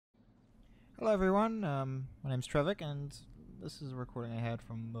Hello everyone, my name's Trevok, and this is a recording I had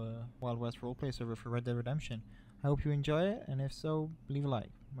from the Wild West Roleplay server for Red Dead Redemption. I hope you enjoy it, and if so, leave a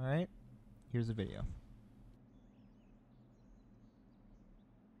like, alright? Here's the video.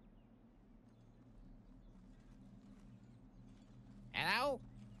 Hello?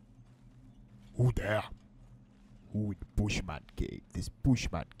 Who there? Who in Bushman cave? This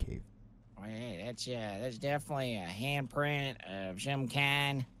Bushman cave. Oh, yeah, that's definitely a handprint of some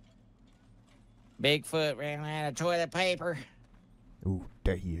kind. Bigfoot ran out of toilet paper. Oh,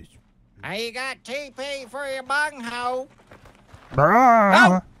 there he is. You got TP for your bunghole.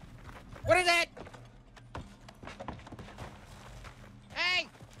 Ah! Oh! What is that? Hey!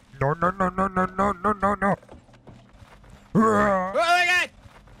 No, no, no, no, no, no, no, no, no. Oh my god!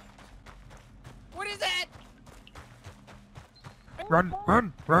 What is that? Run,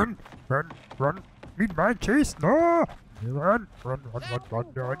 run, run, run, run. Meet my chase. No! Run, run, run, run,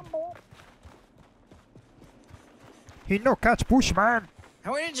 run, run. He no catch Bushman.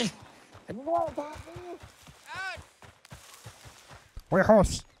 How did you? Where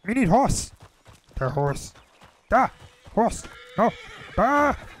horse? We need horse. The horse. Da! Horse. No.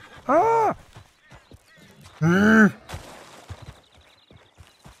 Da! Ah!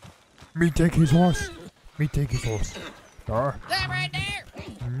 Me take his horse. Me take his horse. Da. Stop right there!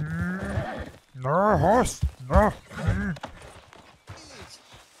 No, horse. No. Stop running!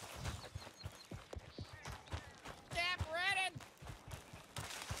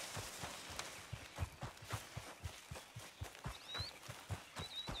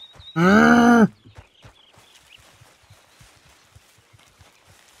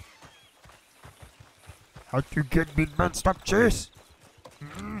 How'd you get me, man? Stop chase.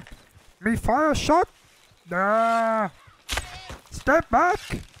 Me fire shot. Nah. Step back.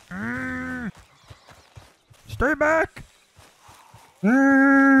 Stay back.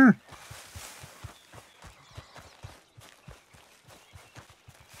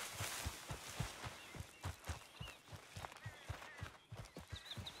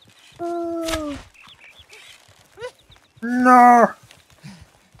 No.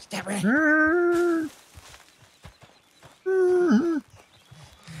 Stop running!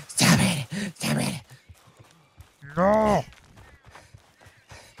 Stop it! Stop it! No.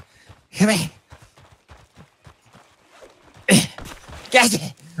 Come here! Gotcha!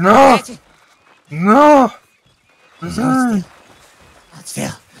 No. Gotcha! No. Hold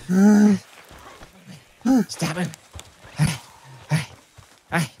still. Stop him.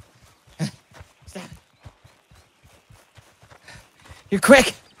 Alright. Stop. You're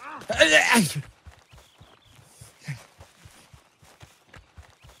quick.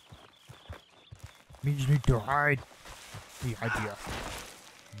 Me just need to hide. The idea.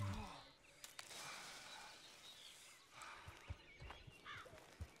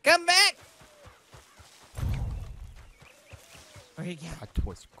 Come back. Where you go? That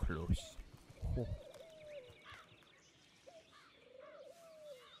was close. Oh.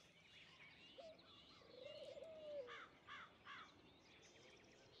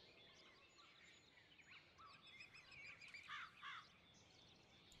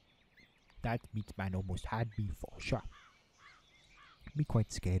 That meatman almost had me for sure. Me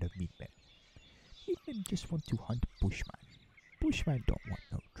quite scared of meatmen. Meatmen just want to hunt Bushman. Bushman don't want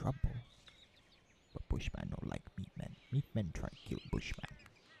no trouble. But Bushman don't like meatmen. Meatmen try to kill Bushman.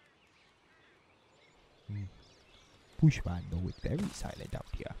 Bushman know it very silent out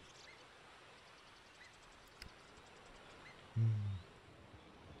here.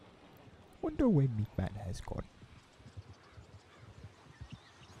 Wonder where meatman has gone.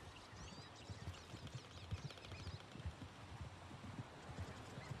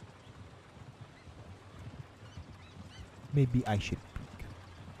 Maybe I should peek.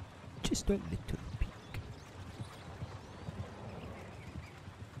 Just a little peek.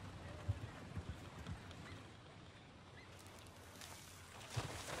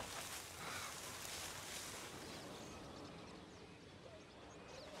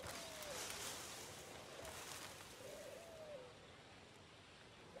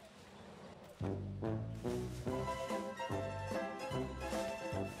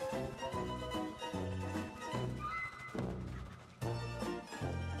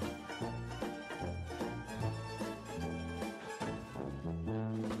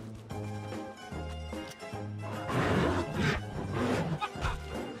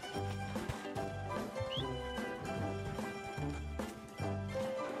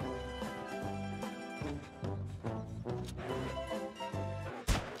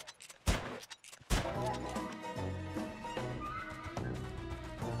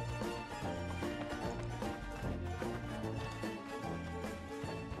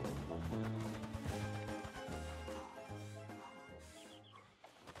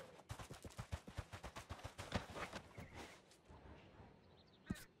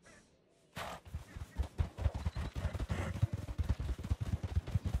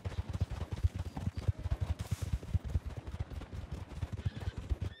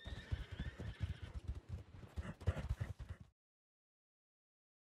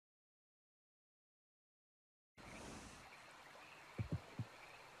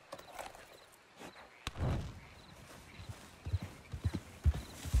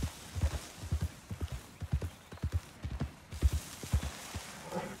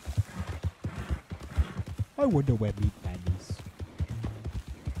 I wonder where Meat Man is.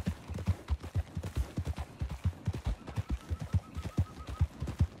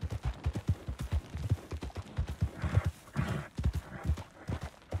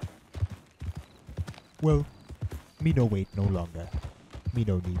 Well, me no wait no longer. Me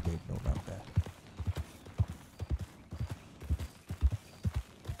no need wait no longer.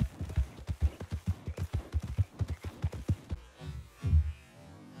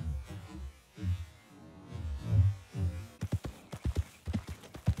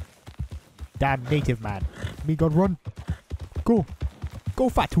 Damn native man. Me got run. Go. Go,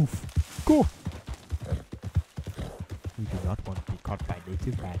 Fat Hoof. Go. We do not want to be caught by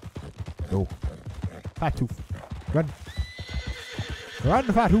native man. No. Fat Hoof. Run. Run,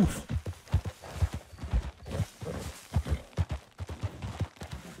 Fat Hoof.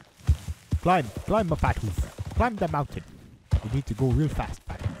 Climb. Climb, my Fat Hoof. Climb the mountain. We need to go real fast,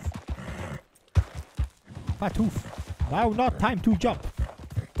 Fat Hoof. Fat Hoof. Now not time to jump.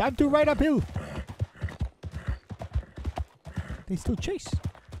 Time to ride uphill. They still chase.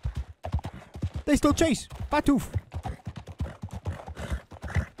 They still chase. Fat Hoof.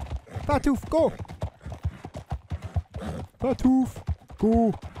 Fat Hoof, go. Fat Hoof,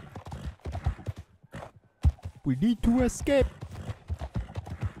 go. We need to escape.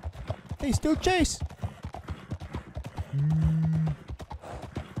 They still chase.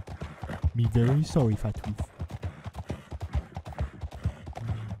 Me very sorry, Fat Hoof.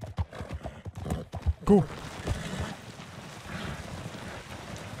 Go.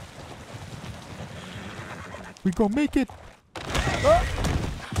 We gonna make it. Ah!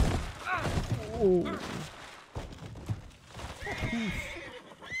 Oh.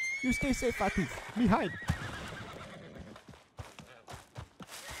 You stay safe, Fat Hoof. Me hide.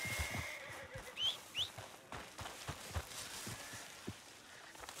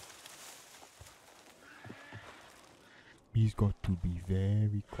 Me's got to be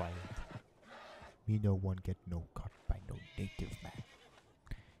very quiet. Me no one get no caught by no native man.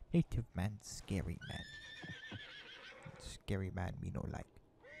 Native man, scary man. Scary man me no like.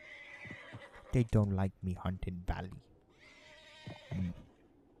 They don't like me hunting valley.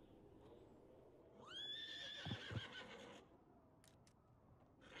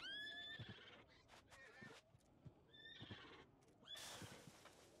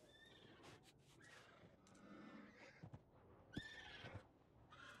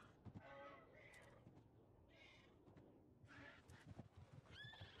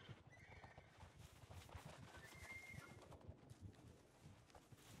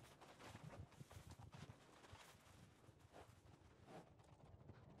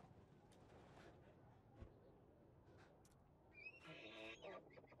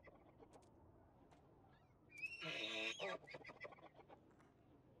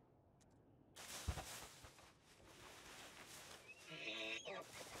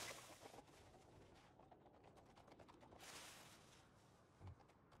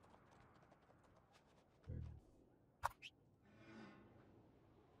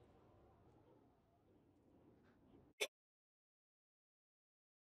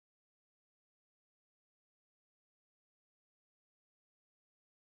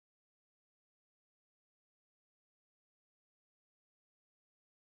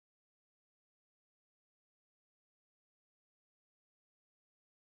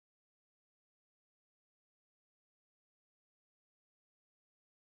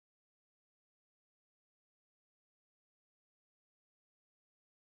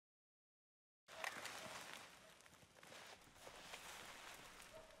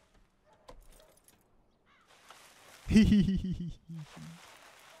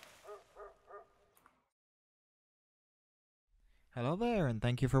 Hello there, and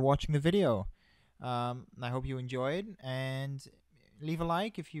thank you for watching the video. I hope you enjoyed, and leave a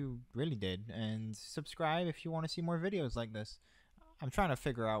like if you really did, and subscribe if you want to see more videos like this. I'm trying to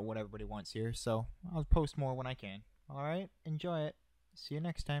figure out what everybody wants here, so I'll post more when I can. Alright, enjoy it. See you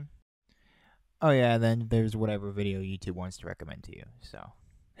next time. Oh yeah, then there's whatever video YouTube wants to recommend to you, so.